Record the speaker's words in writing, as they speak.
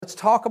let's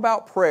talk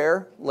about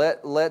prayer.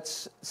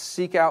 Let's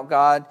seek out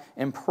God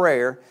in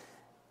prayer.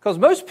 Because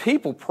most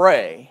people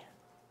pray,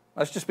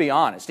 let's just be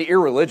honest, the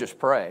irreligious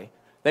pray.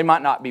 They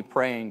might not be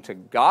praying to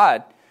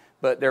God,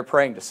 but they're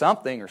praying to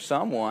something or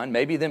someone,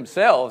 maybe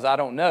themselves, I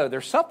don't know.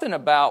 There's something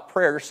about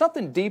prayer, there's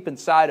something deep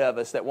inside of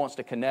us that wants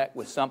to connect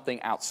with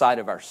something outside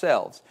of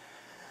ourselves.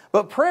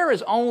 But prayer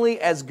is only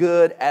as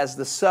good as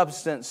the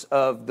substance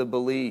of the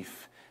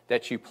belief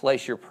that you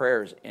place your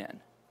prayers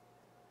in.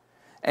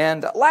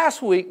 And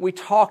last week we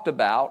talked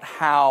about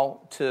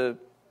how to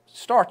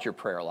start your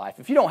prayer life.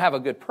 If you don't have a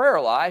good prayer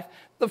life,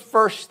 the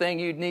first thing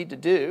you'd need to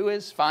do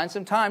is find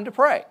some time to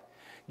pray.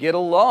 Get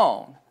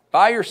alone.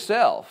 By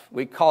yourself.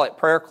 We call it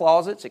prayer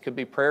closets. It could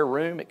be prayer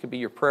room. It could be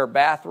your prayer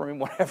bathroom,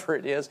 whatever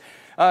it is.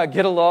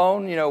 Get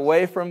alone,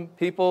 away from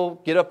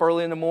people. Get up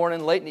early in the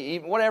morning, late in the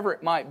evening, whatever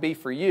it might be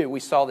for you.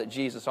 We saw that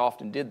Jesus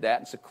often did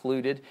that and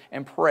secluded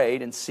and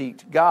prayed and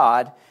sought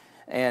God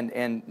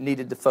and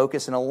needed to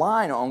focus and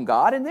align on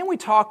God. And then we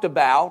talked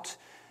about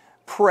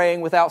praying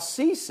without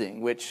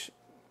ceasing, which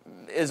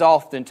is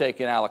often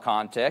taken out of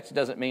context. It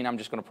doesn't mean I'm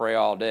just going to pray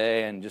all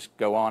day and just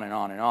go on and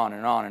on and on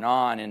and on and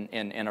on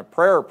in a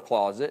prayer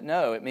closet.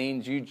 No, it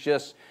means you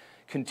just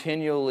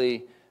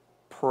continually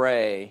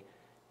pray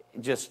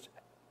just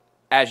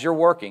as you're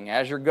working,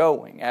 as you're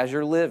going, as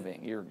you're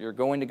living. You're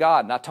going to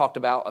God. And I talked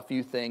about a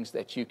few things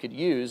that you could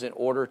use in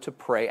order to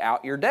pray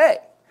out your day.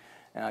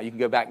 You can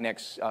go back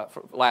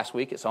last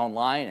week. It's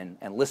online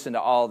and listen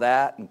to all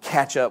that and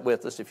catch up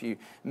with us if you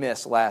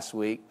missed last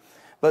week.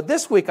 But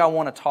this week I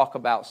want to talk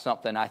about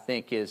something I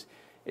think is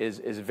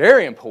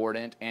very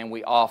important and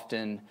we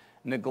often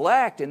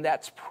neglect, and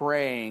that's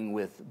praying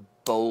with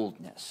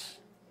boldness.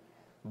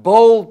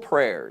 Bold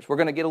prayers. We're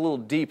going to get a little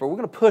deeper. We're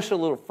going to push a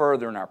little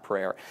further in our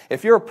prayer.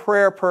 If you're a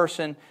prayer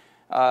person,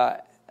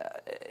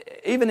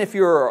 even if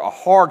you're a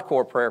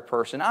hardcore prayer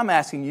person, I'm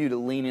asking you to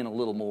lean in a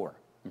little more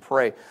and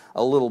pray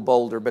a little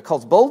bolder,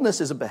 because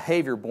boldness is a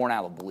behavior born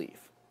out of belief.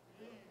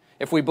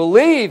 If we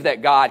believe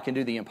that God can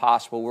do the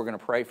impossible, we're going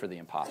to pray for the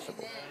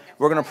impossible.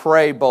 We're going to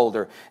pray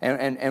bolder.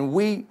 And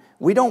we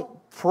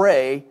don't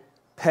pray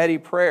petty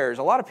prayers.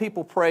 A lot of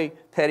people pray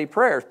petty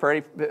prayers.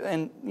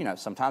 And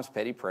sometimes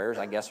petty prayers,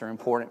 I guess, are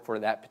important for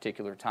that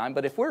particular time.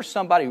 But if we're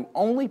somebody who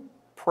only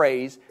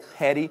prays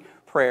petty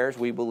prayers,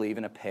 we believe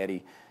in a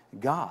petty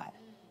God.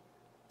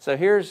 So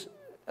here's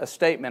a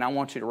statement I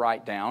want you to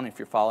write down if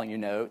you're following your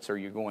notes or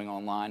you're going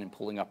online and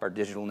pulling up our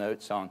digital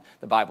notes on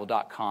the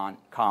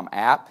Bible.com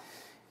app.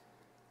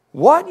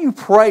 What you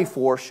pray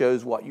for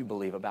shows what you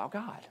believe about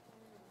God.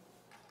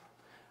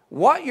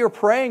 What you're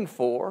praying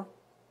for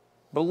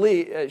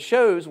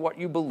shows what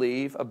you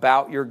believe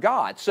about your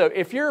God. So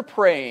if you're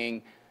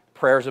praying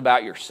prayers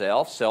about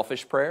yourself,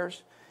 selfish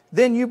prayers,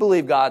 then you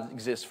believe God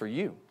exists for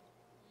you.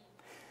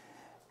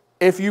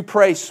 If you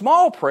pray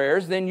small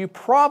prayers, then you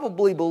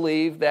probably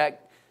believe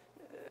that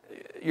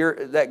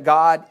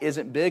God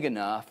isn't big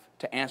enough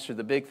to answer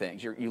the big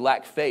things. You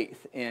lack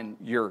faith in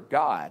your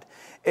God.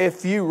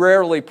 If you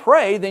rarely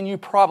pray, then you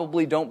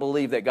probably don't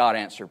believe that God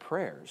answers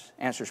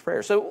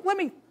prayers. So let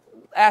me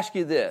ask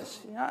you this.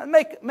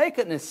 Make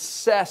an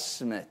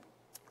assessment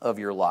of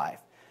your life.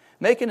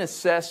 Make an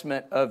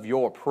assessment of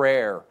your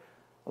prayer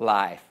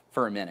life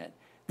for a minute.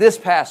 This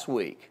past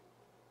week,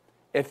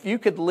 if you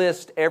could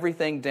list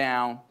everything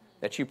down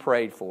that you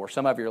prayed for,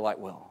 some of you are like,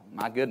 well,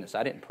 my goodness,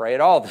 I didn't pray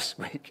at all this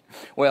week.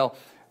 Well,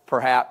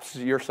 perhaps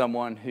you're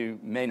someone who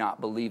may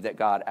not believe that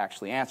God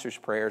actually answers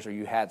prayers, or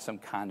you had some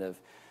kind of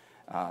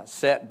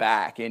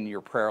setback in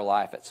your prayer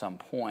life at some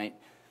point.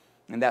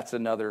 And that's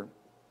another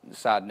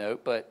side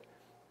note. But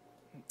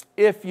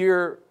if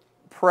you're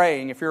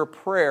praying, if you're a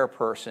prayer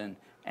person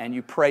and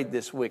you prayed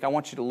this week, I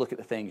want you to look at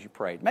the things you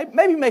prayed.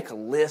 Maybe make a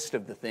list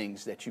of the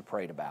things that you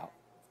prayed about.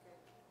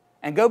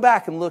 And go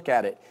back and look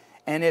at it.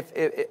 And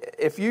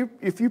if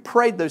you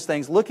prayed those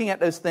things, looking at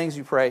those things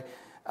you pray,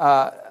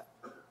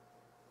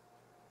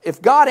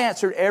 if God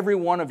answered every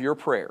one of your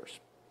prayers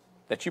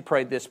that you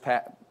prayed this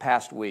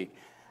past week,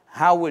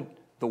 how would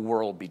the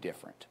world be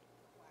different?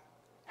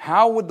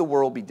 How would the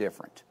world be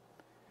different?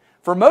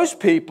 For most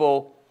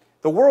people,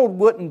 the world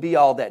wouldn't be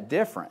all that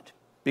different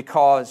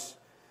because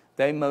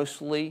they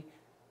mostly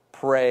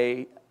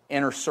pray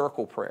inner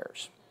circle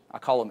prayers. I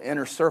call them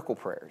inner circle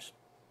prayers,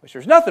 which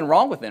there's nothing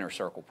wrong with inner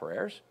circle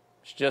prayers.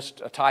 It's just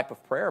a type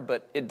of prayer,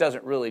 but it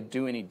doesn't really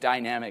do any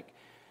dynamic,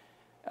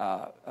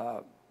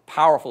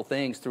 powerful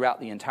things throughout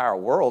the entire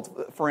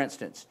world. For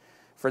instance,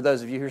 for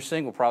those of you who are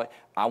single, probably,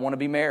 I want to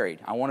be married.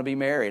 I want to be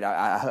married.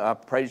 I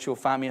pray that you'll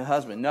find me a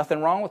husband.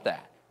 Nothing wrong with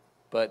that.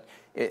 But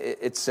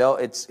it's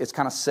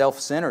kind of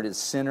self-centered. It's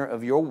the center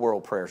of your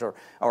world prayers. Or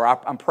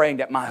I'm praying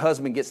that my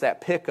husband gets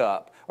that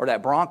pickup or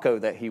that Bronco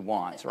that he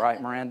wants.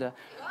 Right, Miranda?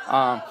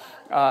 I'm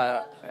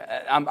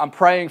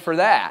praying for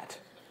that.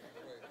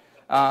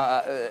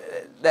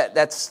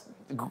 That's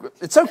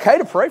it's okay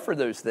to pray for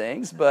those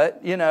things, but,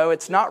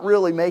 it's not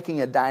really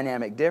making a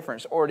dynamic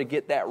difference. Or to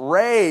get that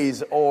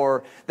raise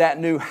or that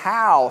new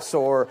house,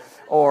 or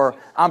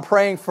I'm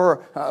praying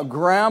for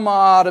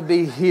grandma to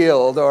be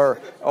healed, or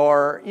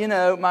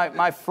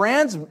my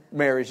friend's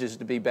marriages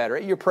to be better.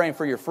 You're praying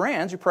for your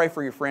friends. You pray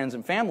for your friends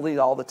and family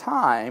all the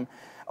time,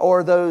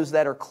 or those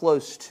that are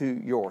close to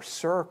your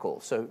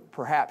circle. So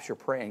perhaps you're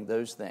praying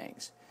those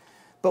things.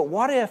 But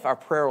what if our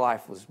prayer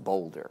life was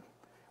bolder?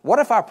 What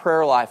if our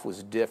prayer life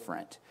was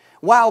different?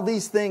 While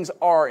these things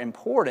are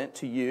important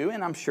to you,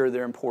 and I'm sure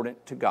they're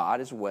important to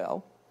God as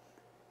well,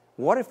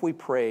 what if we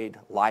prayed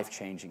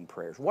life-changing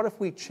prayers? What if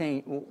we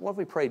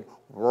prayed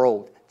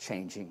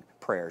world-changing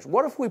prayers?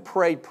 What if we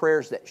prayed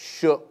prayers that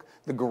shook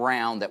the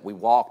ground that we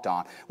walked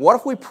on? What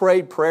if we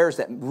prayed prayers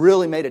that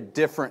really made a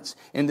difference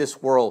in this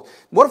world?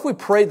 What if we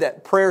prayed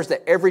prayers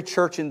that every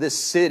church in this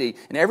city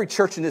and every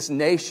church in this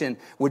nation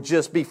would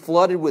just be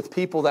flooded with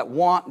people that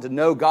want to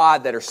know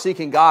God, that are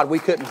seeking God? We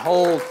couldn't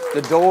hold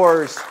the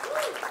doors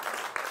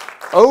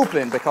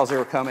open because they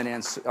were coming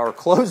in, or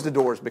close the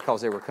doors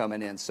because they were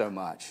coming in so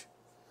much.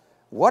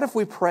 What if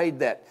we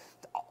prayed that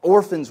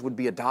orphans would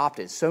be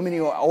adopted? So many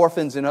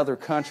orphans in other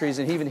countries,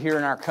 and even here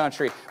in our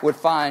country, would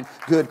find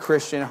good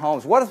Christian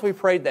homes. What if we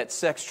prayed that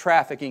sex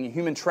trafficking and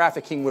human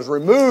trafficking was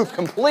removed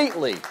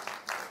completely?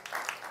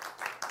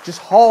 Just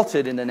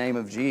halted in the name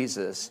of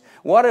Jesus.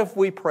 What if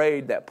we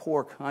prayed that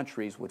poor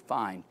countries would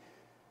find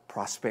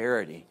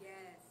prosperity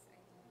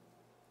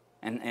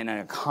and an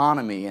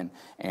economy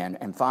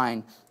and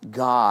find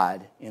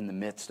God in the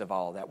midst of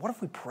all that? What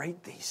if we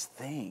prayed these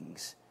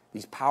things?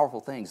 These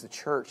powerful things. The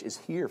church is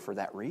here for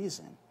that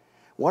reason.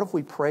 What if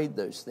we prayed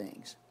those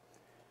things?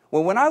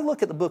 Well, when I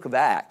look at the book of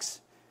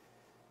Acts,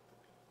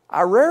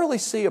 I rarely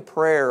see a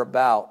prayer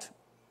about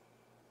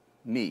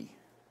me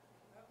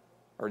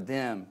or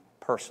them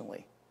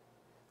personally.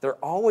 They're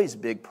always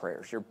big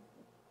prayers. They're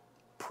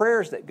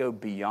prayers that go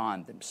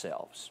beyond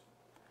themselves.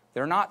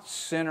 They're not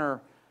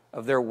center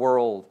of their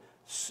world,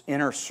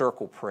 inner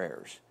circle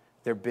prayers.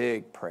 They're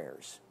big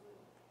prayers.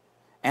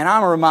 And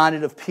I'm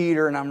reminded of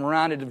Peter, and I'm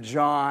reminded of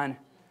John.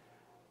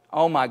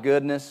 Oh my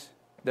goodness,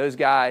 those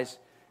guys,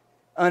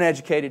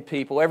 uneducated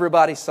people.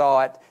 Everybody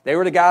saw it. They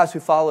were the guys who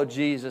followed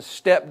Jesus,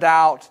 stepped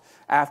out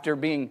after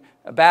being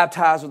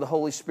baptized with the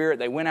Holy Spirit.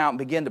 They went out and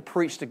began to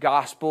preach the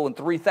gospel, and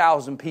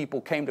 3,000 people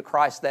came to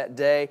Christ that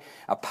day.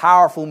 A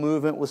powerful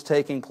movement was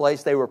taking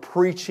place. They were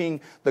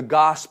preaching the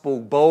gospel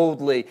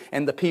boldly,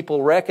 and the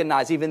people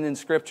recognized, even in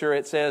Scripture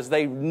it says,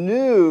 they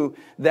knew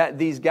that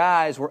these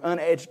guys were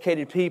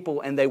uneducated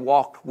people, and they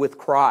walked with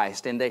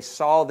Christ, and they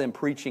saw them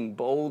preaching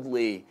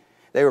boldly.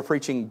 They were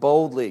preaching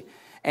boldly.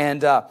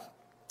 And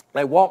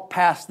they walked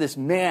past this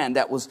man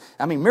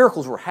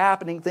miracles were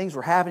happening, things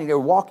were happening. They were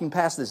walking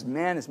past this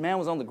man. This man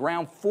was on the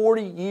ground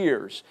 40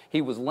 years.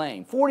 He was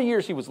lame. 40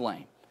 years he was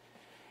lame.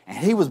 And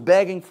he was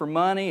begging for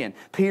money, and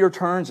Peter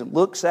turns and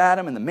looks at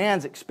him, and the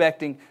man's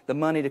expecting the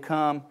money to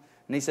come.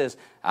 And he says,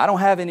 I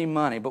don't have any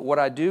money, but what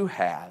I do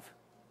have,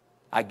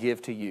 I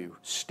give to you.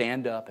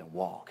 Stand up and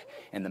walk.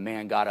 And the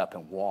man got up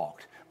and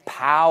walked.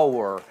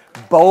 Power,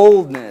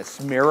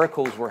 boldness,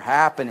 miracles were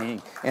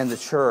happening in the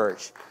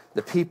church.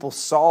 The people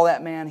saw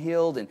that man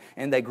healed,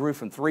 and they grew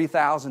from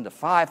 3,000 to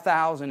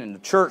 5,000, and the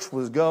church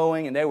was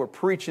going, and they were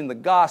preaching the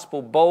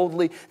gospel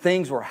boldly.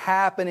 Things were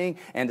happening,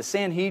 and the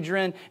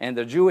Sanhedrin and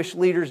the Jewish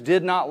leaders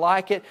did not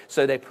like it,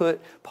 so they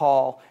put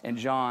Peter and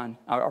John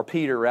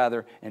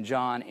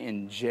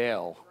in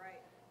jail.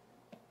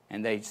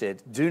 And they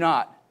said, do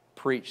not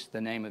preach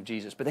the name of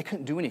Jesus. But they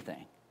couldn't do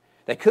anything.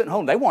 They couldn't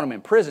hold him. They wanted him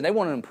in prison. They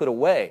wanted him put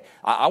away.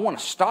 I want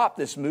to stop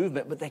this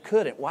movement, but they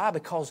couldn't. Why?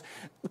 Because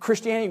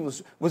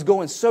Christianity was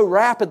going so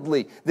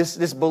rapidly.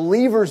 This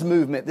believers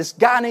movement, this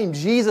guy named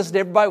Jesus that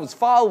everybody was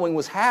following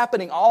was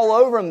happening all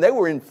over them. They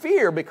were in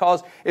fear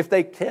because if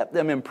they kept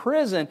them in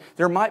prison,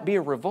 there might be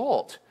a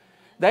revolt.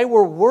 They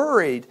were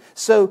worried.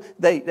 So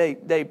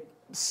they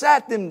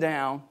sat them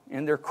down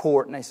in their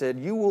court and they said,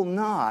 you will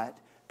not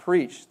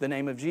preach the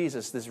name of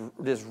Jesus,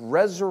 this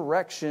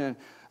resurrection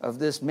of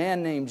this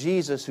man named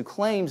Jesus who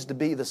claims to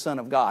be the Son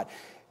of God.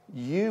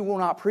 You will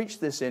not preach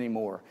this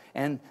anymore.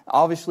 And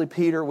obviously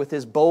Peter, with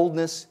his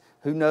boldness,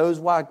 who knows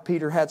why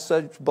Peter had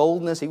such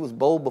boldness? He was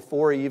bold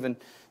before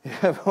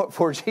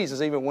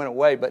Jesus even went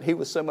away, but he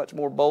was so much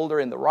more bolder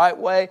in the right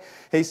way.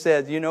 He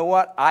said, you know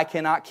what? I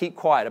cannot keep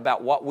quiet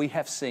about what we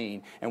have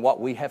seen and what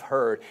we have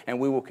heard, and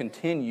we will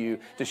continue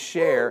to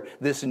share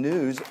this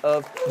news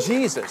of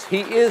Jesus.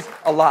 He is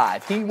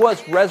alive. He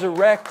was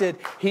resurrected.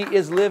 He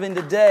is living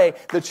today.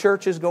 The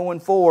church is going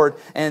forward,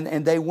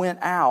 and they went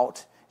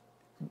out,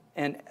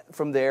 and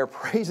from there,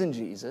 praising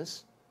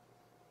Jesus.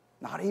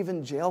 Not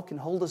even jail can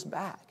hold us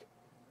back.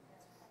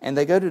 And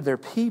they go to their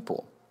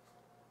people.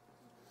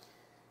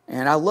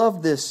 And I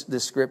love this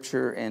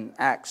scripture in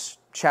Acts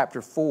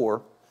chapter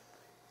 4.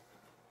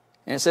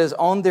 And it says,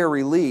 on their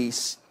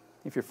release,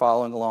 if you're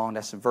following along,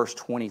 that's in verse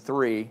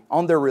 23.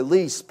 On their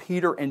release,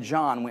 Peter and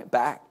John went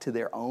back to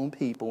their own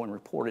people and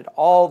reported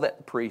all that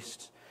the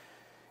priests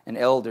and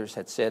elders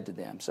had said to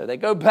them. So they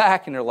go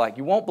back and they're like,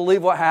 you won't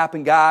believe what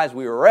happened, guys.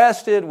 We were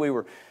arrested.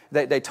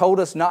 They told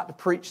us not to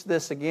preach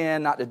this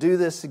again, not to do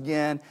this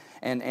again,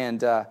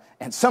 and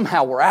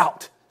somehow we're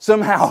out.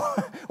 Somehow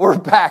we're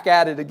back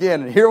at it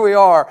again, and here we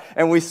are,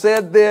 and we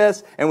said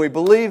this, and we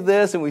believed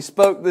this, and we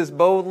spoke this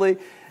boldly.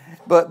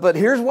 But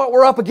here's what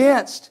we're up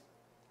against.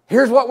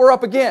 Here's what we're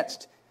up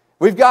against.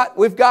 We've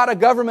got a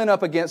government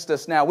up against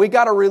us now. We've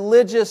got the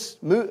religious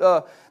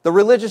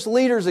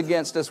leaders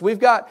against us. We've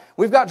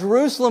got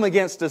Jerusalem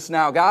against us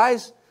now,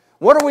 guys.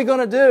 What are we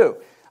going to do?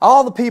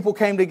 All the people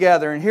came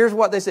together, and here's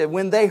what they said.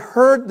 When they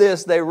heard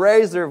this, they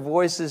raised their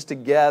voices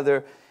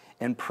together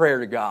in prayer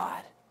to God.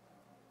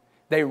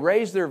 They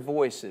raised their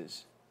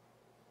voices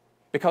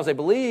because they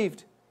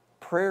believed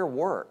prayer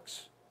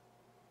works.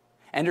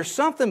 And there's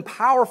something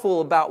powerful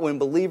about when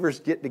believers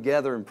get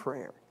together in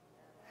prayer.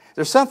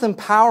 There's something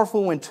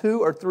powerful when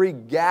 2 or 3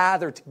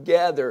 gather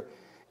together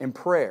in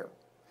prayer.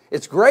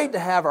 It's great to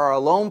have our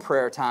alone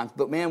prayer times,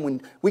 but man,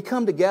 when we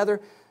come together,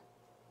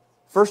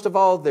 first of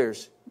all,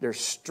 there's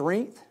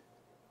strength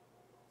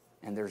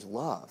and there's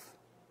love.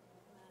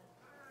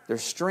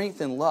 There's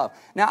strength and love.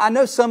 Now, I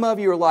know some of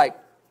you are like,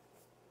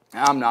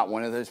 I'm not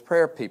one of those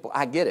prayer people.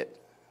 I get it.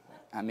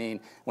 I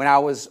mean, when I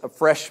was a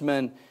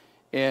freshman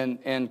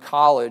in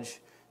college,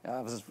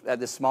 I was at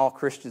this small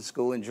Christian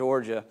school in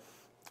Georgia.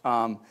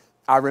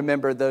 I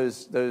remember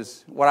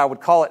those what I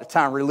would call at the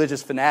time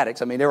religious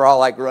fanatics. I mean, they were all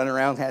like running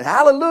around,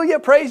 hallelujah,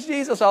 praise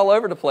Jesus, all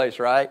over the place,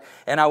 right?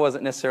 And I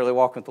wasn't necessarily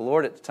walking with the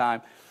Lord at the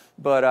time.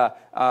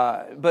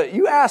 But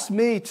you asked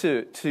me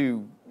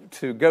to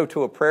go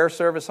to a prayer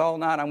service all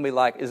night, I'm going to be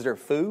like, is there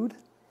food?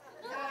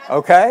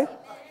 Okay.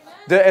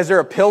 Is there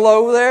a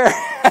pillow there?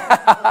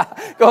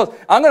 Because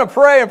I'm going to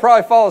pray and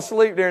probably fall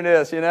asleep during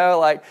this,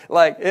 I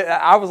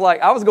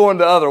was going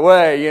the other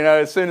way,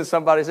 as soon as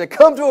somebody said,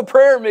 come to a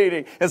prayer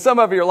meeting. And some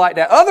of you are like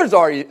that. Others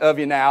of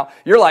you now,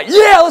 you're like,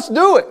 yeah, let's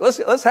do it.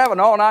 Let's have an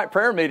all-night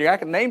prayer meeting. I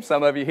can name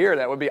some of you here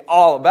that would be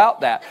all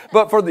about that.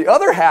 But for the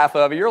other half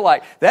of you, you're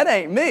like, that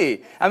ain't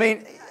me. I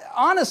mean,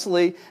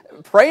 honestly,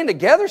 praying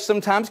together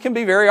sometimes can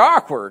be very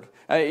awkward.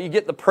 You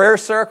get the prayer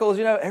circles,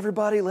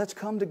 everybody, let's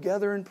come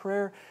together in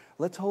prayer.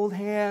 Let's hold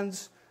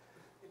hands.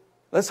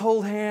 Let's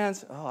hold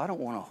hands. Oh, I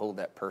don't want to hold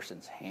that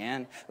person's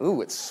hand.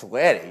 Ooh, it's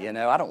sweaty,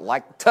 I don't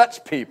like to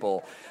touch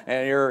people.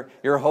 And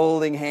you're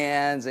holding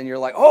hands and you're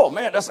like, oh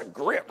man, that's a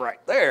grip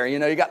right there. You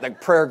got the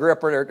prayer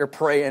gripper, they're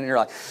praying, and you're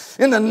like,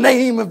 in the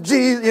name of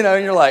Jesus,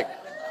 and you're like,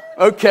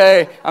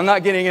 okay, I'm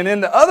not getting it. And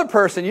then the other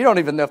person, you don't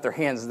even know if their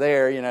hand's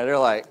there, they're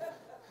like,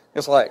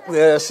 it's like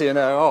this,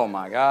 oh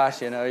my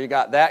gosh, you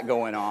got that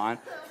going on.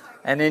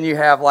 And then you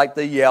have like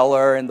the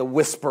yeller and the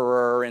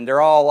whisperer, and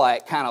they're all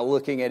like kind of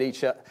looking at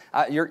each other.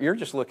 You're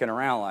just looking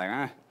around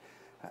like,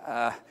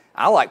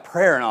 I like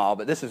prayer and all,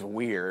 but this is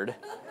weird.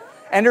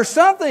 And there's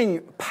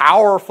something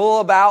powerful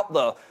about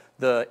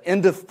the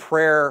end of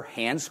prayer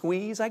hand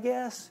squeeze, I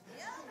guess.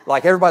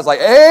 Like everybody's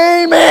like,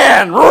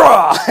 amen,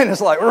 rah! And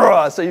it's like,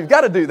 rah! So you've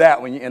got to do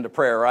that when you end a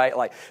prayer, right?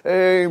 Like,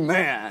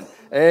 amen,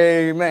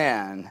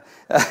 amen.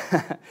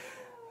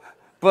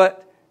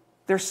 But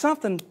there's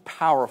something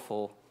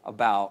powerful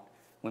about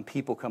when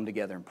people come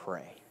together and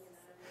pray.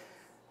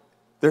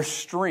 There's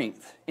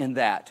strength in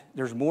that.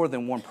 There's more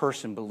than one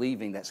person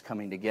believing that's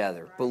coming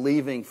together,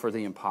 believing for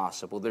the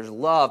impossible. There's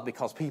love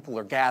because people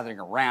are gathering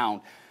around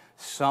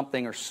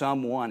something or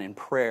someone in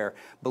prayer,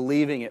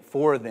 believing it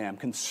for them,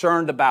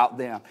 concerned about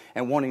them,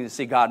 and wanting to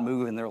see God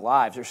move in their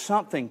lives. There's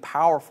something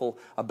powerful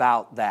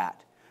about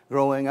that.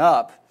 Growing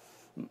up,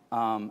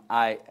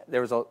 my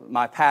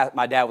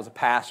dad was a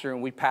pastor,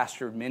 and we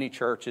pastored many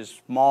churches,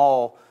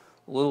 small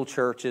little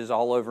churches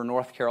all over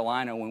North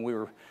Carolina when we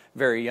were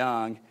very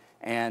young.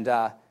 And,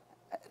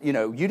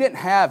 you didn't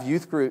have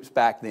youth groups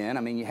back then.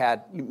 I mean, you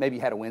maybe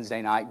had a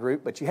Wednesday night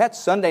group, but you had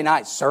Sunday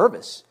night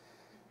service,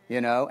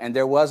 and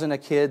there wasn't a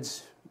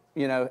kids,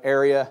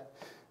 area.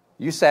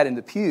 You sat in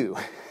the pew.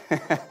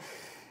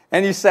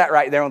 And you sat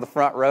right there on the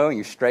front row, and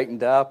you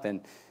straightened up.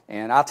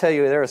 And I'll tell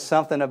you, there was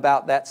something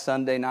about that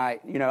Sunday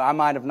night. I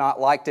might have not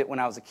liked it when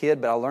I was a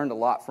kid, but I learned a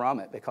lot from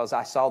it because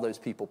I saw those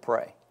people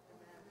pray.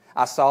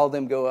 I saw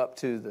them go up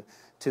to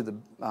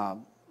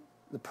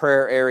the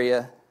prayer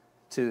area,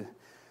 to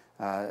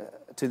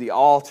the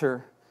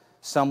altar.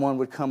 Someone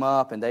would come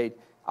up, and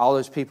all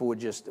those people would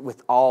just,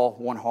 with all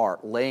one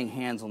heart, laying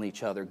hands on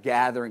each other,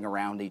 gathering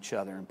around each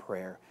other in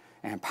prayer.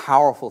 And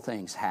powerful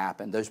things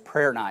happened. Those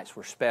prayer nights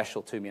were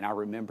special to me, and I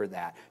remember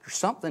that. There's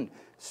something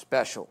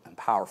special and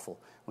powerful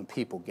when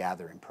people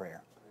gather in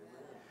prayer.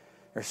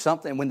 There's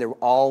something when they're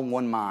all in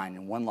one mind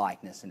and one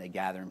likeness, and they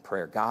gather in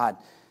prayer. God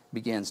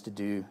begins to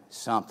do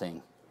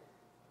something.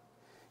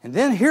 And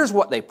then here's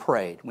what they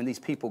prayed when these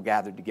people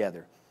gathered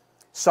together.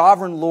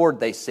 Sovereign Lord,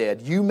 they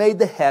said, you made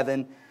the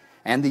heaven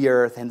and the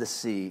earth and the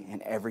sea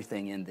and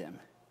everything in them.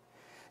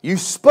 You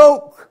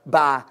spoke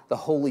by the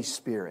Holy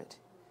Spirit.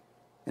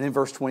 And then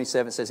verse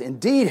 27 says,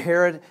 indeed,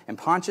 Herod and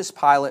Pontius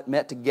Pilate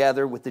met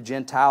together with the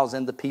Gentiles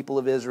and the people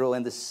of Israel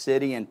and the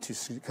city and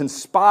to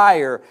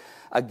conspire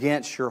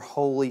against your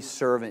holy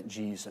servant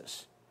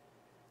Jesus.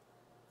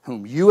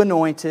 whom you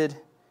anointed,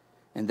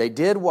 and they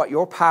did what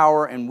your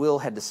power and will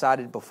had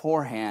decided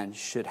beforehand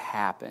should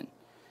happen.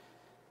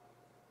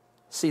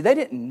 See, God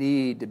didn't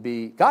need to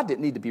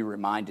be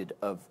reminded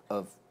of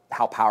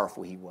how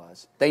powerful He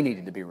was. They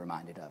needed to be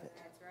reminded of it.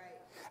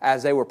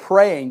 As they were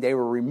praying, they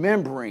were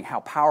remembering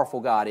how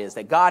powerful God is,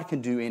 that God can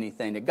do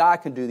anything, that God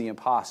can do the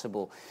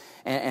impossible.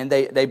 And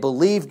they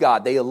believed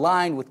God. They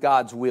aligned with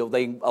God's will.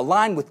 They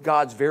aligned with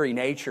God's very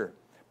nature,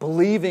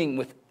 believing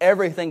with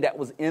everything that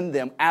was in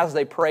them as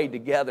they prayed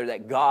together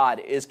that God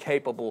is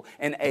capable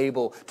and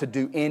able to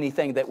do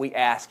anything that we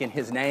ask in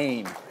His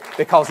name,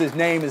 because His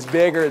name is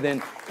bigger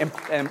than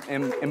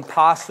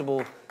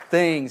impossible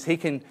things. He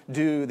can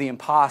do the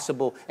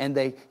impossible. And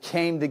they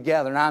came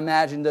together. And I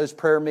imagine those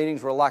prayer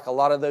meetings were like a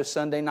lot of those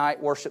Sunday night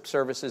worship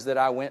services that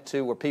I went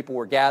to, where people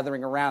were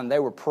gathering around and they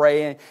were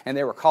praying and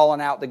they were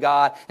calling out to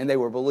God and they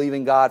were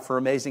believing God for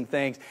amazing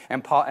things.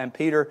 And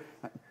Peter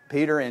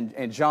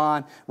and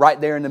John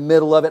right there in the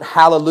middle of it.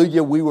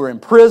 Hallelujah, we were in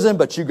prison,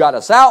 but you got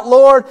us out,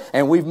 Lord,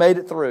 and we've made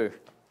it through.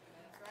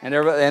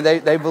 And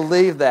they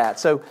believe that.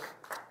 So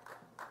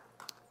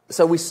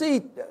we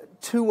see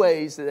two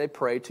ways that they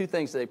prayed, two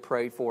things that they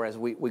prayed for as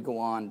we go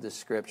on this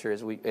Scripture,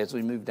 as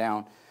we move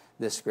down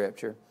this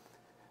Scripture.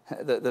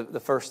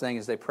 The first thing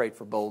is they prayed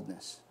for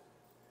boldness.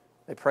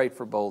 They prayed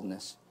for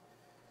boldness.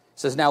 It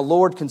says, now,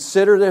 Lord,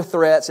 consider their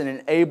threats and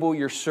enable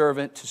your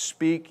servant to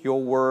speak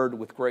your word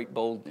with great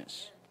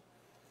boldness.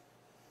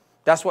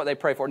 That's what they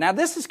pray for. Now,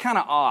 this is kind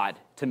of odd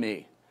to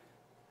me,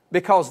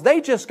 because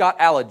they just got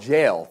out of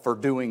jail for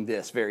doing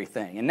this very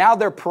thing. And now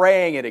they're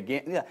praying it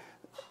again.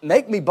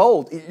 Make me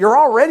bold. You're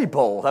already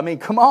bold. I mean,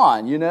 come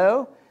on, you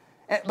know.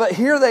 But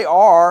here they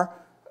are.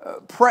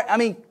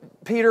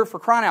 Peter, for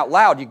crying out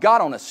loud, you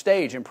got on a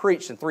stage and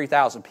preached and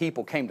 3,000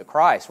 people came to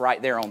Christ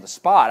right there on the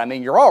spot. I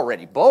mean, you're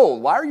already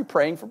bold. Why are you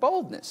praying for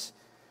boldness?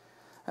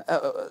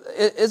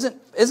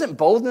 Isn't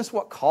boldness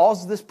what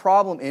caused this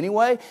problem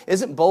anyway?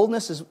 Isn't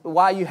boldness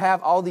why you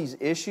have all these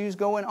issues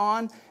going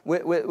on?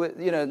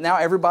 Now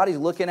everybody's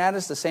looking at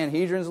us. The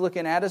Sanhedrin's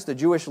looking at us. The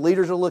Jewish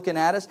leaders are looking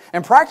at us.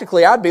 And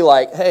practically I'd be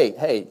like,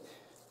 hey,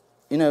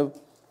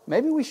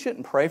 maybe we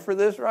shouldn't pray for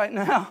this right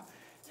now.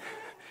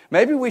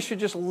 Maybe we should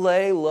just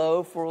lay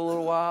low for a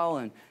little while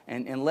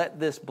and let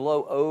this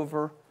blow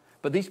over.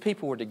 But these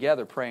people were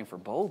together praying for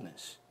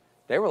boldness.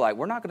 They were like,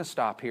 we're not going to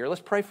stop here.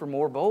 Let's pray for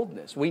more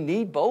boldness. We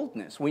need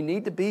boldness. We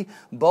need to be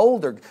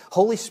bolder.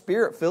 Holy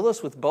Spirit, fill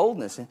us with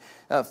boldness.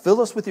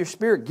 Fill us with your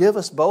Spirit. Give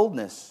us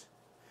boldness.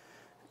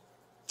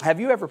 Have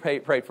you ever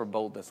prayed for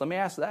boldness? Let me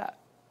ask that.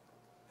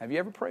 Have you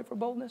ever prayed for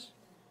boldness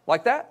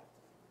like that?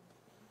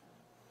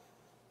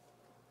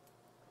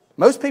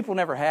 Most people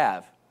never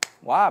have.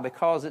 Why?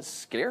 Because it's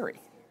scary.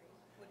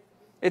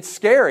 It's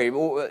scary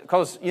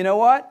because, you know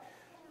what?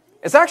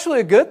 It's actually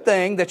a good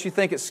thing that you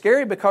think it's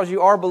scary, because you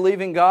are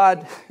believing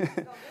God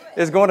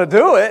is going to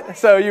do it.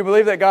 So you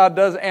believe that God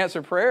does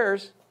answer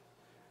prayers.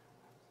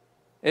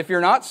 If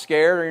you're not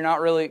scared or you're not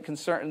really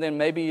concerned, then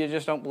maybe you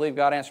just don't believe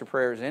God answers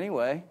prayers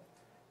anyway.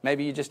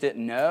 Maybe you just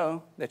didn't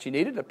know that you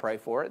needed to pray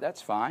for it.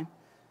 That's fine.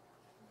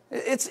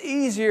 It's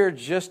easier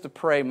just to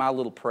pray my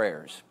little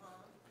prayers.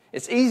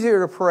 It's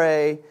easier to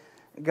pray,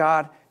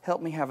 God,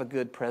 help me have a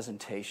good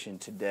presentation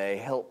today.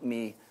 Help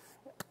me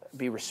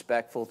be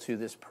respectful to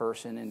this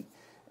person, and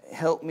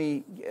help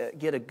me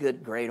get a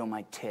good grade on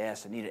my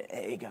test. I need an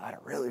A, God. I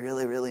really,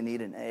 really, really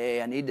need an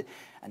A. I need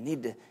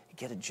to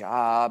get a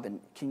job, and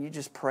can you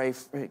just pray?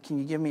 Can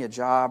you give me a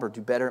job or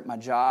do better at my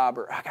job?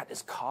 Or I got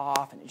this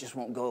cough and it just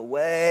won't go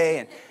away,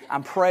 and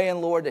I'm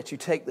praying, Lord, that you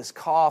take this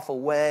cough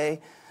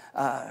away.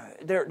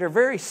 They're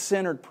very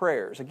centered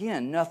prayers.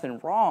 Again, nothing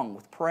wrong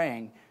with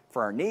praying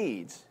for our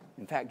needs.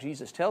 In fact,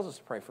 Jesus tells us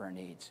to pray for our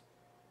needs.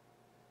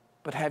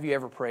 But have you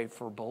ever prayed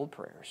for bold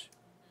prayers?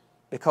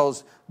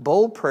 Because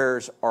bold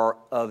prayers are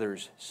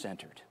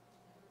others-centered.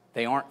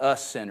 They aren't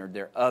us-centered,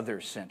 they're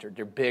others-centered.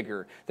 They're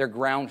bigger, they're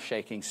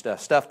ground-shaking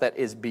stuff that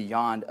is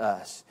beyond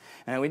us.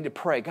 And we need to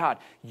pray, God,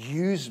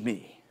 use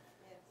me.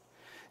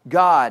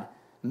 God,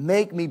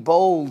 make me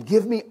bold.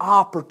 Give me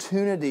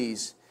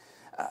opportunities.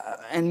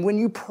 And when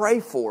you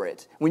pray for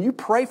it, when you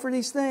pray for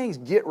these things,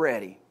 get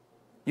ready.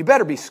 You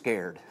better be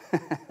scared.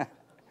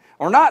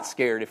 Or not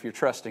scared if you're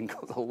trusting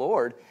the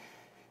Lord.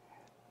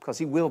 Because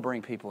He will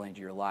bring people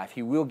into your life.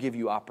 He will give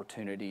you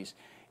opportunities.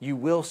 You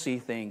will see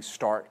things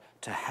start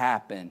to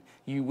happen.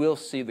 You will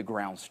see the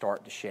ground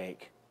start to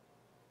shake.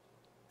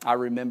 I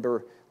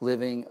remember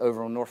living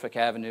over on Norfolk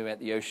Avenue at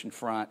the ocean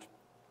front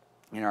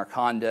in our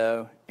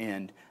condo,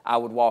 and I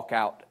would walk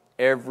out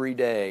every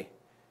day.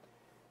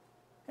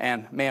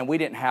 And man, we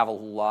didn't have a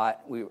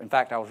lot. In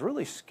fact, I was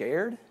really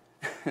scared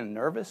and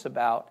nervous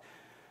about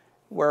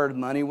where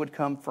money would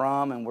come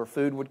from and where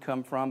food would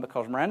come from,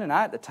 because Miranda and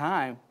I at the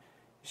time,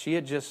 she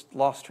had just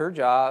lost her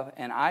job,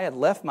 and I had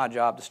left my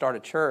job to start a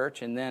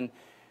church, and then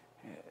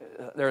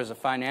there was a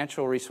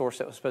financial resource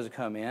that was supposed to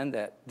come in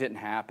that didn't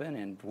happen,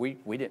 and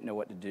we didn't know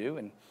what to do,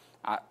 and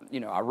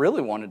I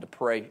really wanted to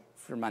pray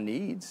for my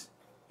needs,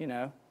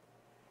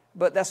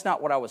 but that's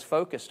not what I was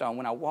focused on.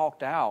 When I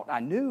walked out, I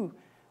knew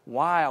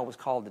why I was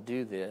called to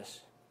do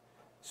this,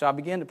 So I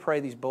began to pray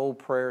these bold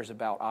prayers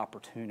about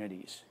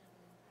opportunities.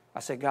 I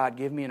said, God,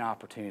 give me an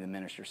opportunity to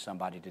minister to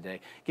somebody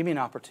today. Give me an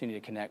opportunity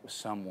to connect with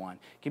someone.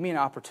 Give me an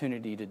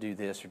opportunity to do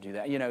this or do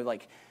that.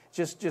 Like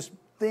just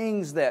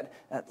things that,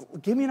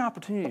 give me an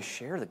opportunity to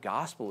share the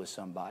gospel with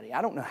somebody.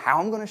 I don't know how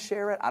I'm going to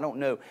share it. I don't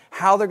know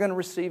how they're going to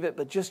receive it,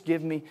 but just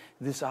give me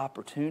this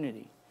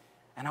opportunity.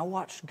 And I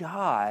watched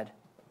God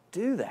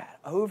do that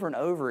over and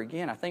over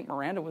again. I think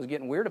Miranda was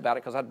getting weird about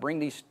it because I'd bring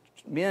these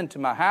men to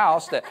my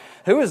house that,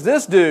 who is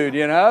this dude,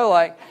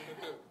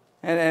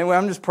 And when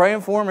I'm just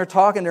praying for them, they're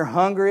talking, they're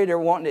hungry, they're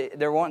wanting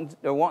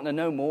to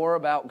know more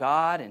about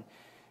God.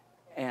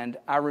 And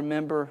I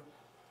remember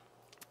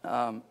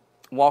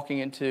walking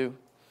into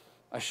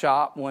a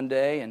shop one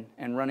day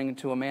and running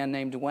into a man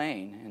named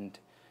Dwayne.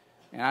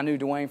 And I knew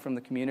Dwayne from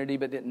the community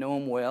but didn't know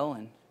him well.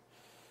 And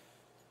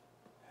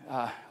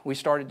we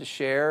started to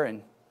share,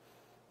 and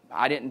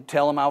I didn't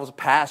tell him I was a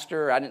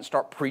pastor. I didn't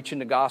start preaching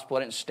the gospel.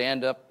 I didn't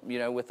stand up,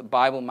 with the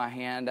Bible in my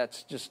hand.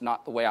 That's just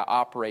not the way I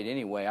operate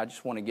anyway. I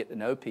just want to get to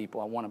know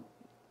people. I want to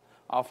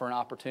offer an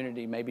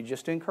opportunity maybe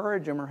just to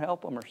encourage them or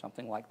help them or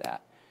something like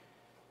that.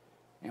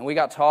 And we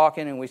got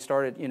talking, and we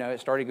started, it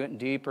started getting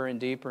deeper and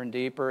deeper and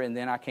deeper. And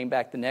then I came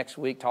back the next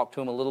week, talked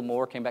to him a little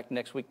more, came back the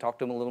next week, talked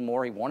to him a little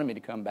more. He wanted me to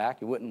come back.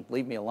 He wouldn't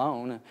leave me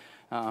alone.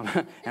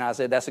 And I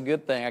said, that's a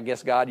good thing. I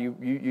guess, God,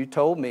 you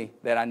told me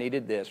that I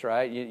needed this,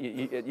 right?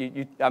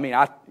 You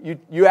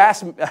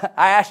asked me,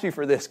 I asked you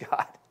for this,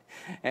 God.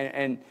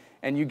 And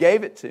you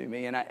gave it to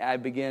me. And I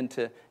began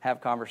to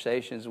have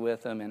conversations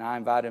with him, and I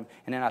invited him.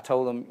 And then I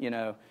told him,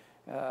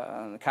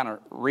 kind of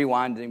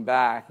rewinding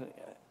back.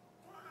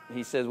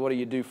 He says, what do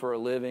you do for a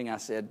living? I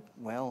said,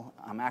 well,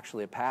 I'm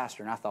actually a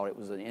pastor. And I thought it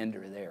was an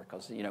ender there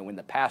because, when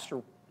the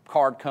pastor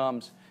card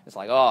comes, it's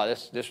like, oh,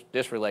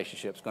 this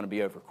relationship's going to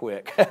be over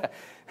quick.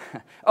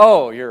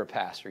 Oh, you're a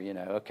pastor,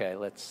 okay,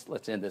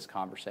 let's end this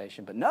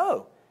conversation. But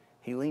no,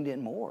 he leaned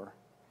in more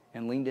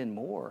and leaned in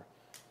more.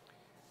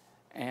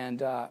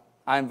 And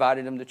I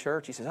invited him to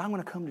church. He says, I'm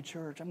going to come to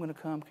church. I'm going to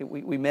come.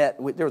 We met.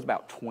 There was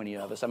about 20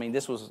 of us.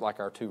 This was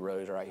like our 2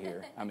 rows right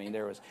here.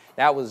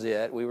 That was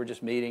it. We were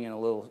just meeting in a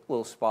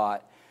little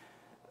spot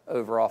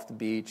over off the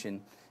beach.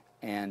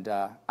 And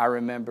I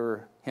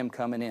remember him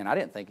coming in. I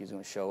didn't think he was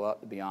going to show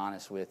up, to be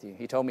honest with you.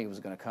 He told me he was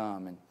going to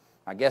come, and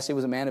I guess he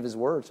was a man of his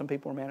word. Some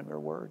people are a man of their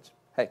words.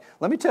 Hey,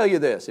 let me tell you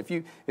this: if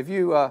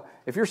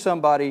you're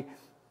somebody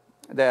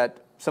that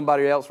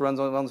somebody else runs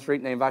on the street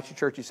and they invite you to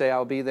church, you say,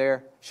 "I'll be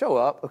there." Show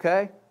up,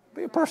 okay?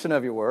 Be a person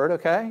of your word,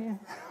 okay?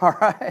 All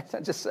right.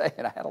 I'm just saying,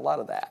 I had a lot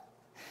of that.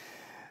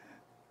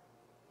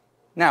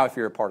 Now, if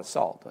you're a part of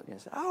Salt, you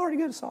say, "I already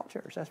go to Salt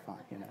Church." That's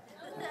fine,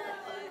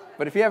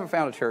 But if you haven't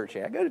found a church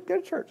yet, go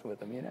to church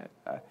with them,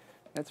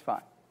 That's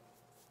fine.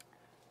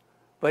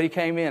 But he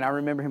came in. I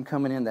remember him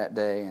coming in that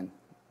day, and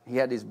he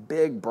had these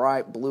big,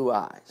 bright blue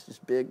eyes,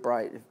 just big,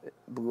 bright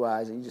blue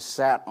eyes, and he just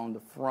sat on the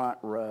front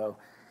row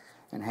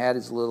and had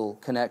his little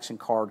connection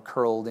card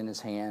curled in his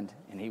hand,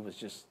 and he was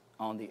just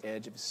on the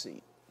edge of his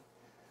seat.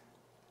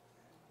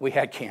 We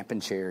had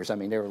camping chairs. They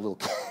were little...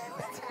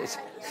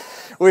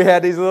 We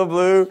had these little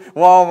blue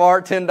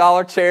Walmart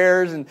 $10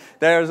 chairs, and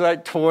there was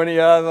like 20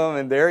 of them,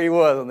 and there he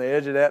was on the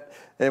edge of that.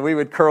 And we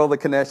would curl the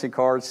connection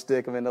cards,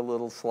 stick them into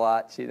little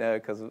slots,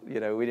 because,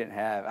 we didn't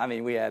have,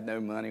 we had no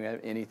money, we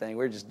had anything.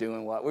 We were just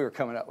doing we were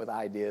coming up with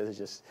ideas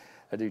just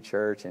to do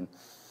church. And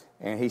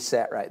he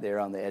sat right there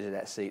on the edge of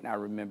that seat, and I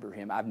remember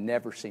him. I've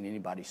never seen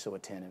anybody so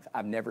attentive.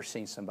 I've never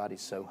seen somebody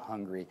so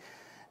hungry.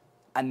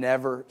 I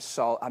never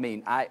saw,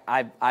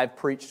 I've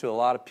preached to a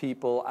lot of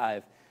people.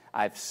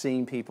 I've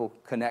seen people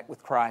connect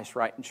with Christ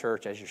right in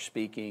church as you're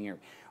speaking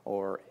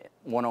or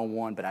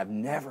one-on-one, but I've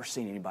never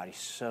seen anybody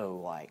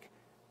so like,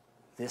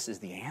 this is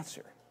the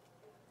answer.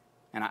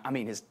 And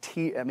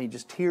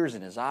just tears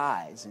in his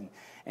eyes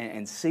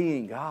and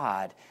seeing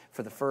God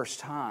for the first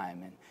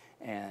time.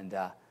 And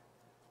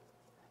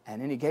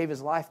then he gave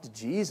his life to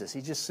Jesus.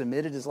 He just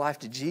submitted his life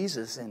to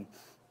Jesus. And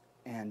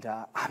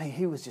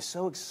he was just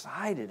so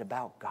excited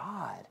about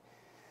God.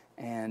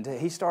 And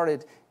he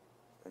started...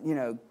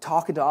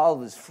 talking to all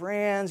of his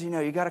friends,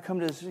 you got to come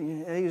to this.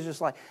 He was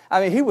just like,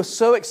 he was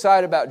so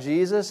excited about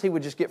Jesus, he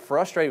would just get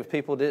frustrated with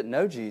people who didn't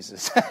know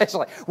Jesus. It's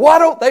like, why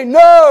don't they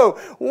know?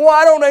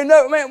 Why don't they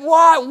know? Man,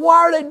 why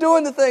are they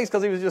doing the things?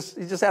 Because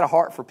he just had a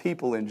heart for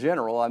people in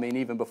general.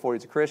 Even before he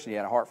was a Christian, he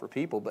had a heart for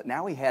people. But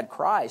now he had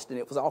Christ, and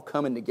it was all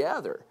coming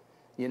together,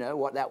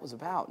 what that was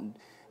about.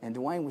 And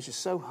Dwayne was just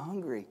so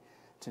hungry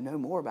to know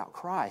more about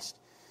Christ.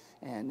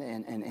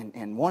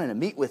 And wanting to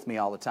meet with me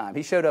all the time.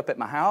 He showed up at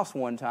my house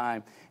one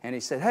time, and he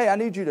said, "Hey, I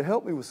need you to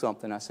help me with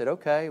something." I said,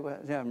 "Okay, well,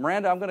 yeah,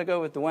 Miranda, I'm going to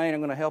go with Dwayne. I'm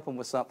going to help him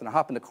with something." I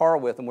hop in the car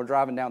with him. We're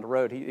driving down the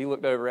road. He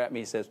looked over at me.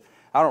 He says,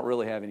 "I don't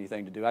really have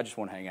anything to do. I just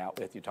want to hang out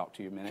with you, talk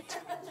to you a minute."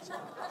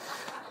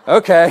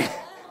 Okay.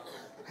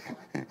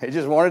 He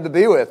just wanted to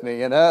be with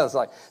me, It's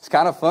like, it's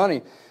kind of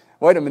funny.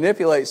 Way to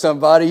manipulate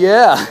somebody,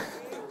 yeah.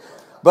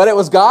 But it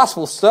was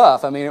gospel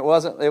stuff. I mean, it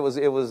wasn't. It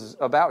was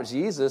about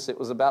Jesus. It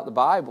was about the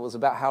Bible. It was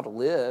about how to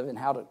live and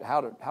how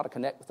to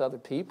connect with other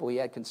people. He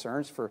had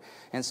concerns for,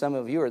 and some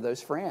of you are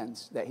those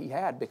friends that he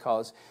had,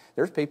 because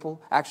there's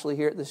people actually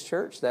here at this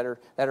church that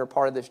are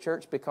part of this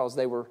church because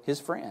they were his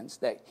friends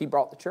that he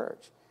brought to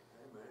church.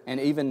 And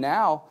even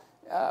now,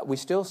 we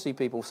still see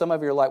people. Some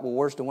of you are like, well,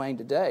 where's Dwayne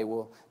today?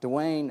 Well,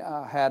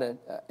 Dwayne had an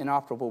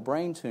inoperable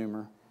brain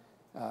tumor,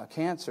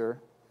 cancer,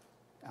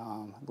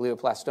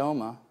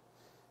 glioblastoma,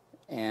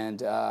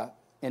 and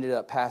ended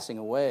up passing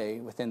away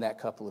within that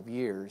couple of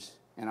years.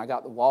 And I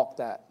got to walk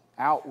that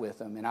out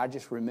with him. And I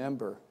just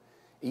remember,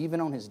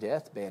 even on his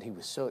deathbed, he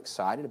was so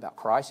excited about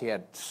Christ. He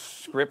had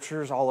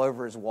scriptures all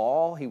over his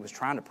wall. He was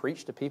trying to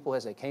preach to people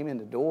as they came in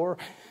the door.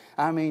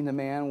 I mean, the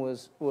man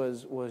was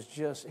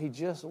just, he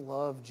just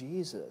loved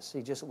Jesus.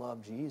 He just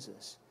loved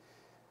Jesus.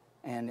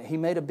 And he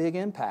made a big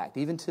impact.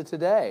 Even to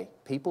today,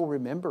 people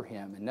remember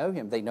him and know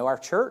him. They know our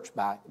church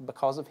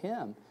because of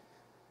him.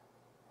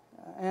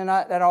 And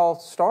that all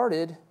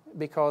started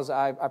because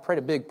I prayed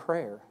a big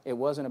prayer. It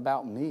wasn't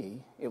about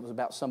me. It was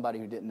about somebody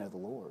who didn't know the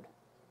Lord.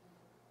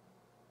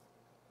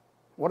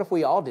 What if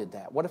we all did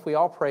that? What if we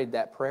all prayed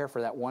that prayer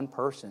for that one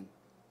person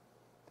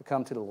to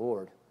come to the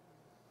Lord?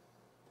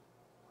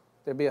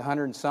 There'd be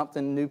 100 and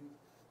something new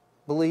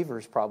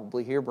believers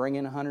probably here,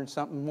 bringing 100 and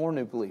something more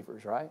new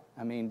believers, right?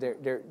 I mean,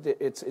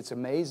 it's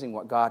amazing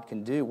what God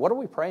can do. What are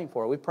we praying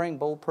for? Are we praying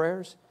bold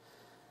prayers?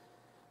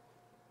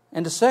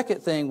 And the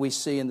second thing we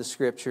see in the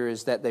Scripture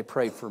is that they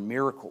prayed for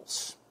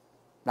miracles.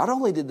 Not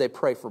only did they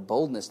pray for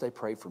boldness, they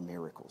prayed for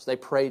miracles. They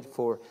prayed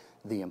for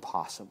the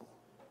impossible.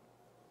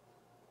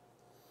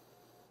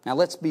 Now,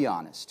 let's be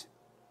honest.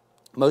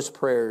 Most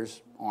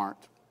prayers aren't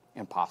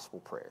impossible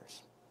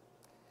prayers.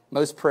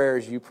 Most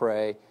prayers you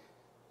pray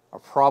are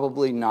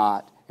probably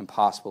not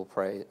impossible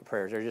prayers.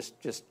 They're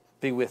just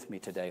be with me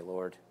today,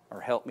 Lord, or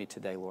help me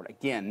today, Lord.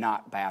 Again,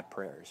 not bad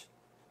prayers.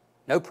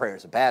 No prayer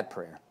is a bad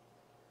prayer.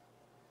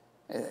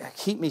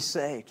 Keep me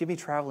safe. Give me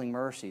traveling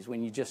mercies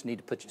when you just need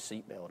to put your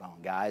seatbelt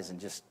on, guys. And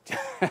just,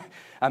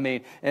 I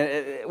mean,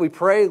 we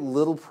pray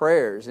little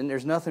prayers, and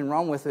there's nothing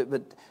wrong with it,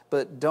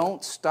 but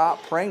don't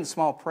stop praying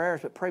small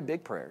prayers, but pray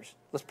big prayers.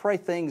 Let's pray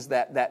things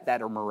that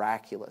are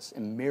miraculous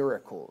and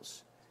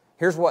miracles.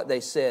 Here's what they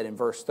said in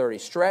verse 30.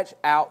 Stretch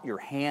out your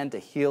hand to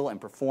heal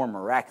and perform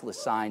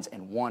miraculous signs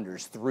and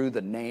wonders through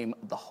the name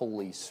of the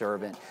holy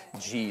servant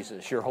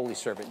Jesus, your holy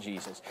servant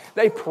Jesus.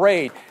 They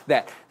prayed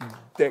that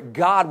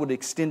God would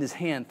extend his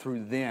hand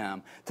through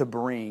them to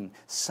bring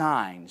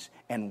signs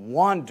and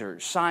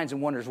wonders. Signs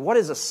and wonders. What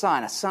is a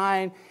sign? A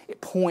sign,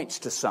 it points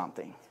to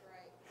something.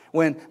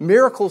 When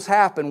miracles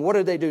happen, what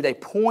do? They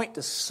point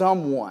to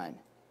someone.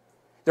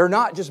 They're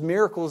not just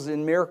miracles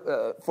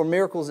for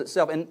miracles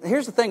itself. And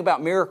here's the thing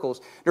about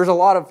miracles. There's a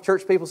lot of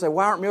church people say,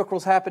 why aren't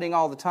miracles happening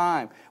all the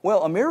time?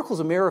 Well, a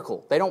miracle's a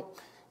miracle. They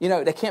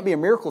can't be a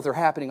miracle if they're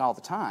happening all the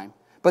time.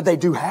 But they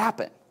do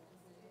happen.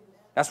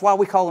 That's why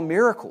we call them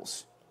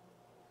miracles.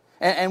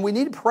 And we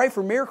need to pray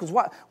for miracles.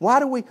 Why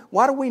do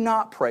we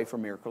not pray for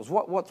miracles?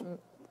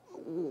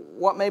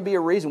 What may be a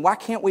reason? Why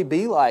can't we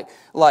be like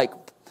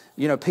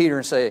Peter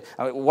and say,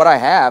 what I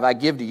have, I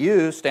give to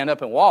you, stand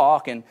up and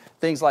walk, and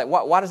things like,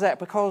 why does that?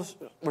 Because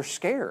we're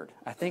scared.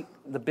 I think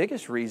the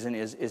biggest reason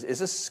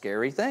is a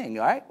scary thing,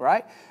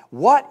 right?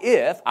 What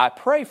if I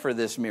pray for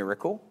this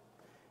miracle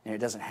and it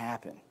doesn't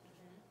happen?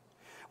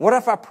 What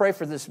if I pray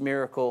for this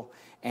miracle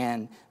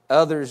and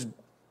others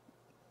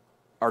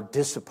are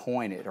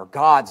disappointed or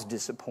God's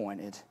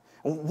disappointed?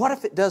 What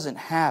if it doesn't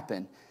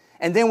happen?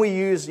 And then we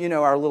use,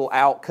 our little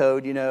out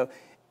code,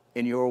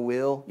 in your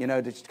will,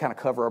 to just kind of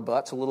cover our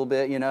butts a little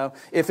bit,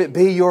 If it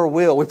be your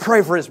will, we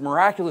pray for his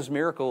miraculous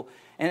miracle.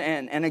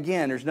 And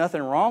again, there's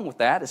nothing wrong with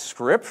that. It's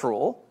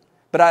scriptural.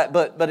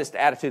 But it's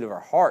the attitude of our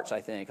hearts, I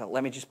think.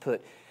 Let me just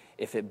put,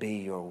 if it be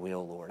your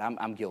will, Lord.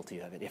 I'm guilty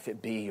of it. If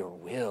it be your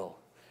will.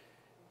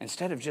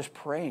 Instead of just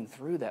praying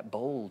through that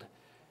bold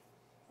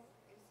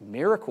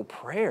miracle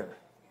prayer.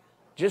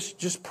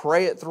 Just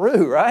pray it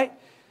through, right?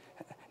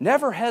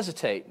 Never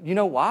hesitate. You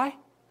know why?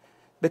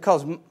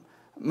 Because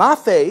my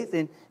faith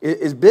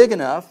is big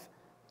enough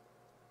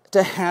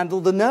to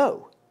handle the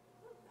no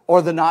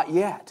or the not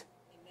yet.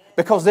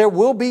 Because there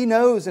will be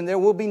no's and there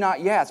will be not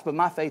yets, but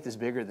my faith is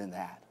bigger than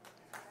that.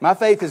 My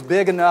faith is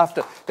big enough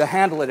to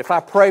handle it. If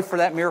I pray for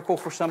that miracle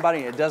for somebody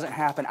and it doesn't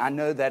happen, I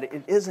know that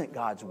it isn't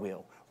God's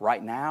will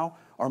right now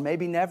or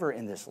maybe never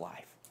in this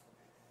life.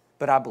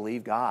 But I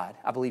believe God.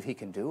 I believe he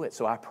can do it.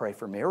 So I pray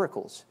for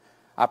miracles.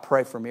 I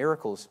pray for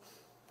miracles.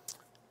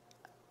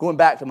 Going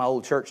back to my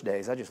old church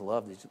days, I just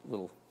love these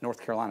little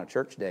North Carolina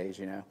church days,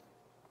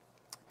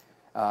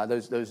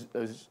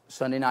 Those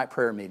Sunday night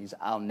prayer meetings.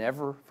 I'll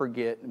never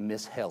forget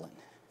Miss Helen.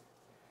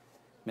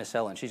 Miss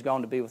Helen, she's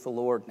gone to be with the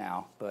Lord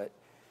now, but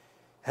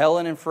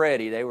Helen and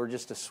Freddie, they were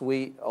just a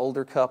sweet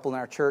older couple in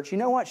our church. You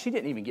know what? She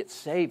didn't even get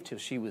saved till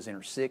she was in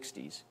her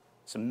 60s.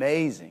 It's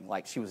amazing.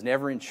 Like, she was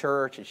never in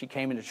church, and she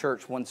came into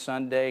church one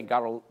Sunday,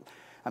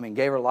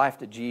 gave her life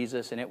to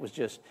Jesus, and it was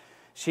just,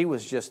 She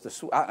was just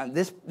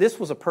this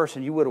was a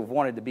person you would have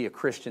wanted to be a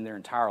Christian their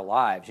entire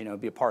lives,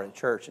 be a part of the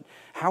church. And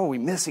how are we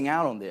missing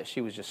out on this?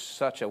 She was just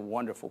such a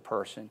wonderful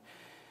person.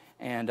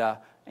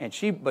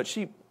 But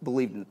she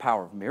believed in the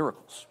power of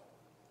miracles.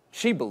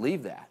 She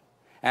believed that.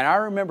 And I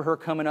remember her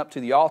coming up to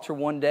the altar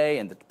one day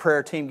and the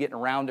prayer team getting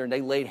around her, and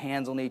they laid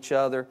hands on each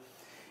other,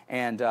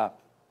 and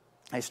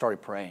they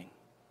started praying.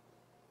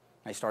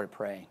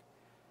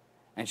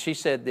 And she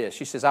said this.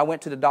 She says, I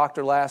went to the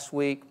doctor last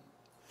week.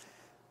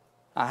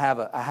 I have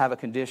a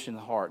condition in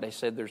the heart. They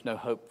said there's no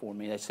hope for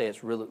me. They say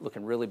it's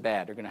looking really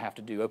bad. They're going to have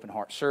to do open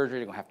heart surgery.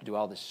 They're going to have to do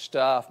all this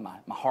stuff. My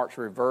heart's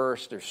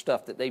reversed. There's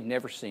stuff that they've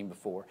never seen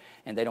before,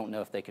 and they don't know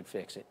if they can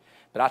fix it.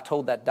 But I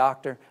told that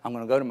doctor, I'm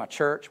going to go to my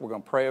church. We're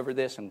going to pray over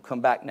this and come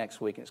back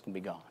next week, and it's going to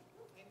be gone.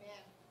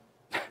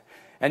 Amen.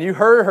 And you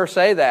heard her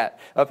say that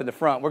up in the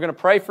front. We're going to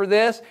pray for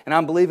this, and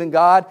I'm believing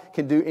God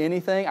can do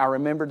anything. I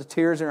remember the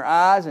tears in her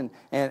eyes and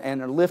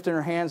her lifting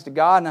her hands to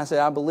God, and I said,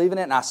 I believe in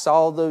it. And I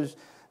saw those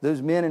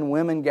men and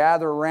women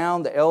gather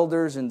around, the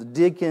elders and the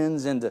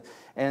deacons and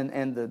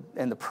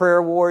the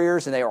prayer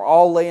warriors, and they were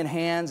all laying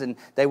hands, and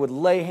they would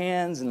lay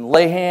hands and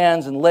lay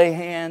hands and lay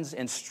hands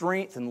in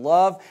strength and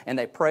love, and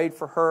they prayed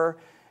for her.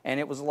 And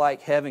it was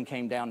like heaven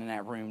came down in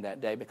that room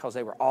that day because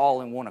they were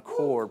all in one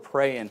accord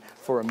praying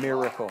for a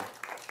miracle.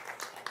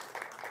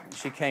 And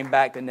she came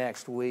back the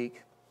next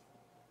week,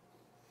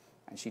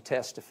 and she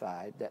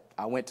testified that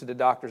I went to the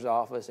doctor's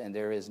office, and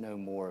there is no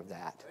more of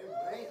that.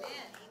 Amen.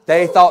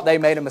 They thought they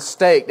made a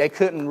mistake. They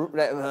couldn't,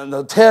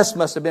 the test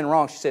must have been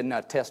wrong. She said, no,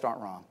 the tests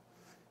aren't wrong.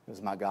 It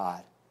was my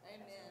God.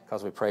 Amen.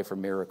 Because we pray for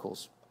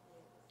miracles.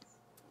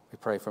 We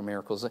pray for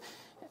miracles.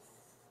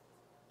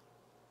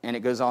 And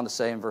it goes on to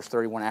say in verse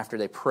 31, after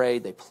they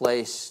prayed, they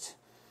placed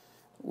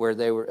where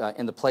they were,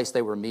 in the place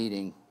they were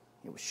meeting,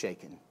 it was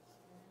shaken.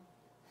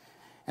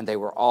 And they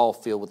were all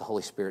filled with the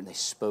Holy Spirit, and they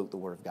spoke the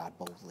word of God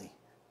boldly.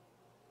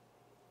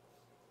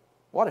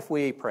 What if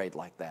we prayed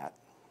like that?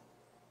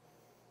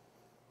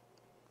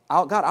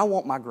 God, I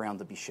want my ground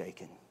to be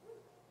shaken.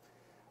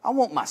 I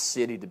want my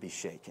city to be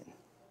shaken.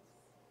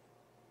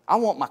 I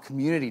want my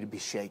community to be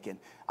shaken.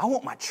 I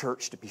want my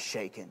church to be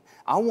shaken.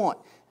 I want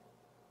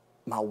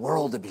my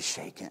world to be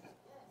shaken.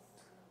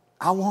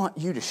 I want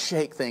you to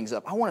shake things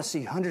up. I want to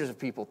see hundreds of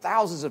people,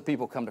 thousands of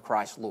people come to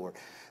Christ, Lord,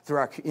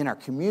 in our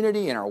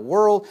community, in our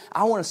world.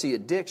 I want to see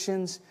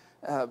addictions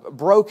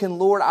broken,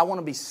 Lord. I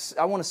want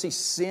to see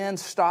sin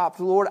stopped,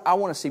 Lord. I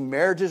want to see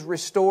marriages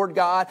restored,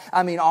 God.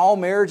 I mean, all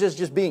marriages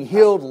just being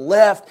healed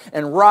left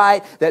and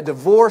right, that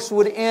divorce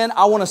would end.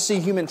 I want to see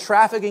human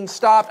trafficking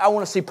stopped. I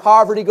want to see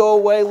poverty go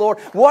away, Lord.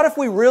 What if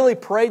we really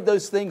prayed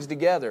those things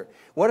together?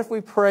 What if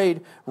we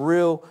prayed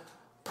real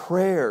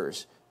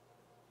prayers?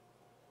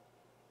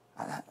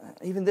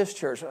 Even this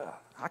church,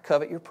 I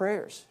covet your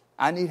prayers.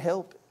 I need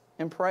help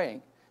in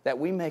praying that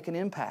we make an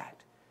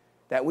impact,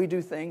 that we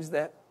do things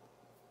that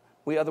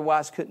we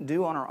otherwise couldn't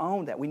do on our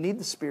own, that we need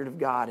the Spirit of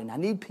God, and I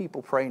need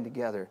people praying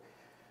together.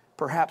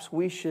 Perhaps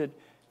we should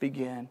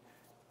begin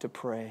to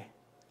pray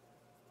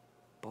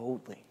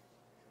boldly.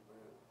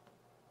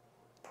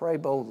 Pray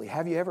boldly.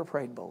 Have you ever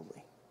prayed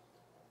boldly?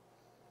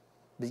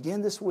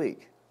 Begin this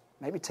week.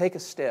 Maybe take a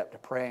step to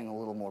praying a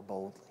little more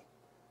boldly.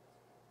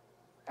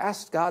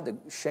 Ask God to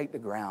shake the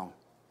ground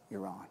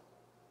you're on.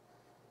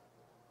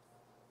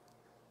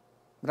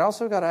 But I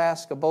also got to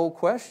ask a bold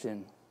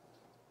question.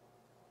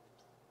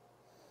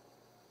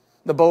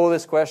 The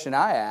boldest question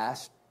I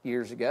asked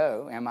years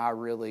ago, am I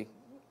really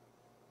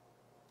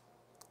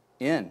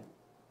in?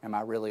 Am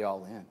I really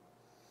all in?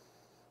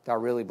 Do I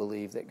really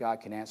believe that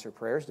God can answer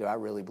prayers? Do I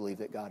really believe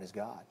that God is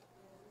God?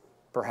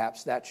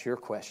 Perhaps that's your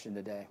question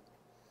today.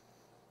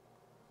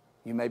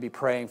 You may be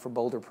praying for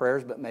bolder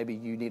prayers, but maybe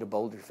you need a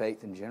bolder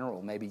faith in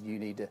general. Maybe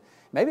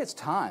it's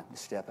time to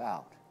step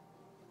out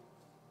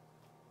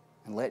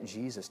and let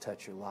Jesus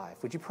touch your life.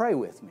 Would you pray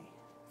with me?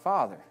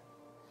 Father,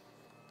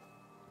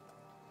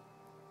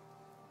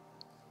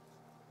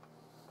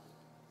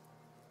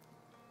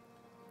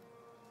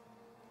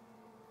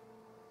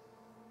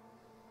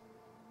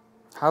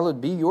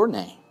 hallowed be your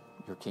name.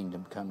 Your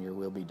kingdom come, your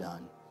will be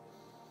done.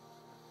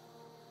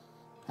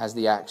 As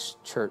the Acts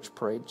church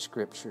prayed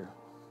Scripture,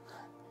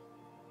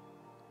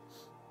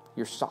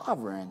 you're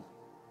sovereign.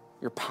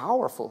 You're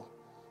powerful.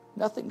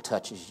 Nothing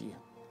touches you.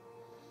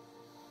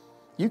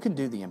 You can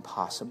do the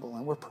impossible,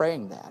 and we're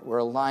praying that. We're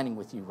aligning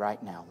with you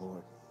right now,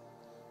 Lord,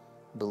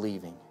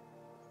 believing.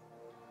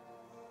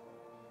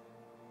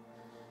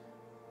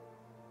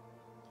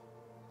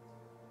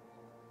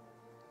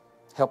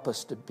 Help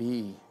us to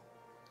be,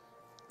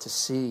 to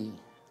see,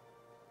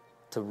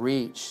 to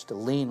reach, to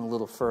lean a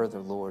little further,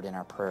 Lord, in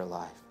our prayer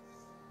life.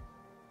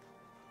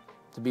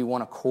 To be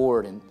one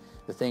accord in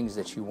the things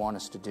that you want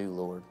us to do,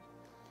 Lord.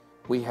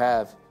 We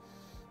have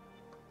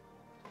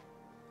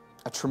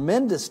a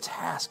tremendous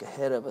task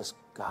ahead of us,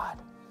 God,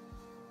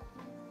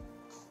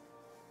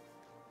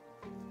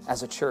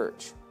 as a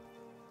church.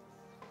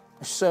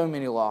 There's so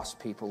many lost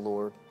people,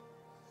 Lord.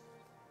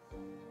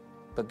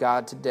 But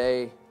God,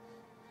 today,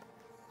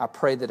 I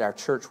pray that our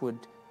church would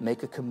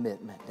make a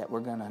commitment that we're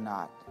going to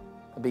not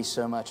be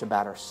so much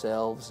about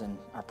ourselves and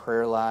our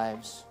prayer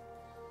lives,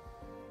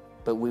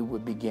 but we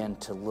would begin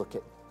to look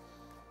at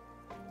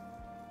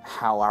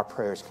how our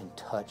prayers can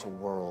touch a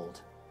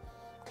world,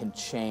 can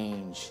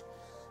change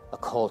a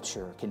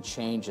culture, can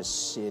change a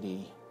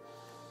city,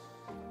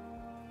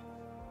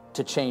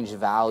 to change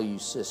value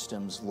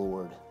systems,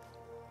 Lord,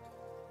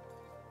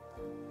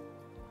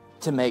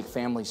 to make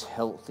families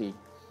healthy,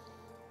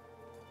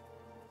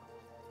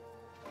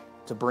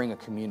 to bring a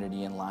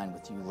community in line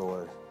with you,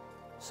 Lord,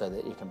 so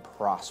that it can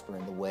prosper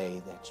in the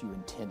way that you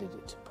intended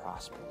it to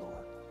prosper,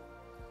 Lord.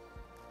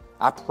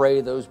 I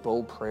pray those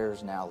bold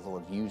prayers now,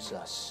 Lord. Use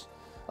us.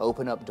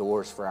 Open up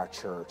doors for our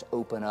church.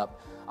 Open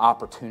up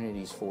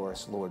opportunities for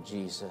us, Lord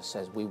Jesus.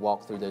 As we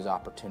walk through those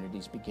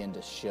opportunities, begin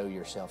to show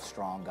yourself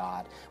strong,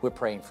 God. We're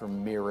praying for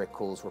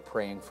miracles. We're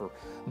praying for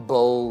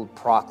bold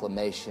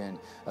proclamation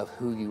of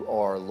who you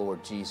are,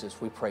 Lord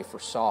Jesus. We pray for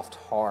soft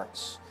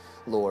hearts,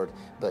 Lord,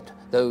 but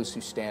those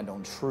who stand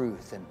on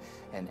truth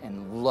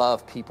and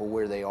love people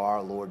where they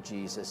are, Lord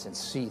Jesus, and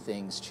see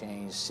things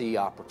change, see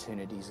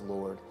opportunities,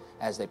 Lord,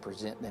 as they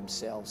present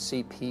themselves.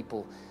 See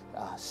people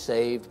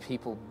saved,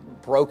 people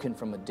broken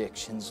from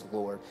addictions,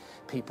 Lord,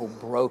 people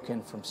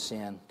broken from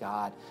sin,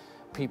 God,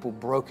 people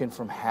broken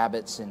from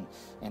habits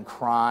and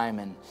crime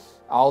and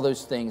all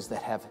those things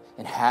that have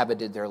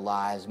inhabited their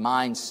lives,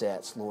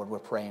 mindsets, Lord. We're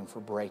praying for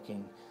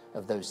breaking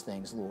of those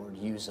things, Lord.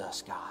 Use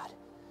us, God.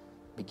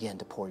 Begin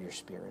to pour your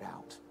Spirit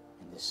out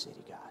in this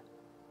city, God.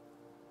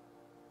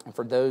 And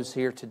for those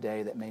here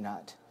today that may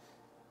not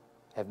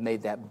have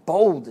made that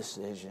bold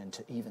decision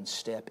to even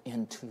step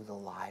into the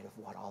light of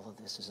what all of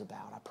this is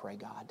about, I pray,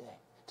 God,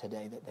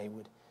 today that they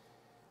would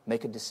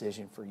make a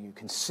decision for you.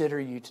 Consider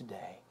you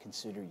today.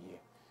 Consider you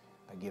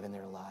by giving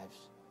their lives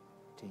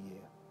to you.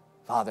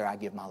 Father, I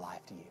give my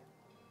life to you.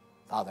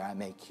 Father, I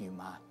make you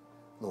my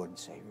Lord and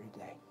Savior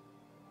today.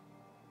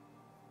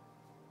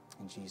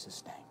 In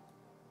Jesus'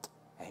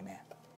 name, amen.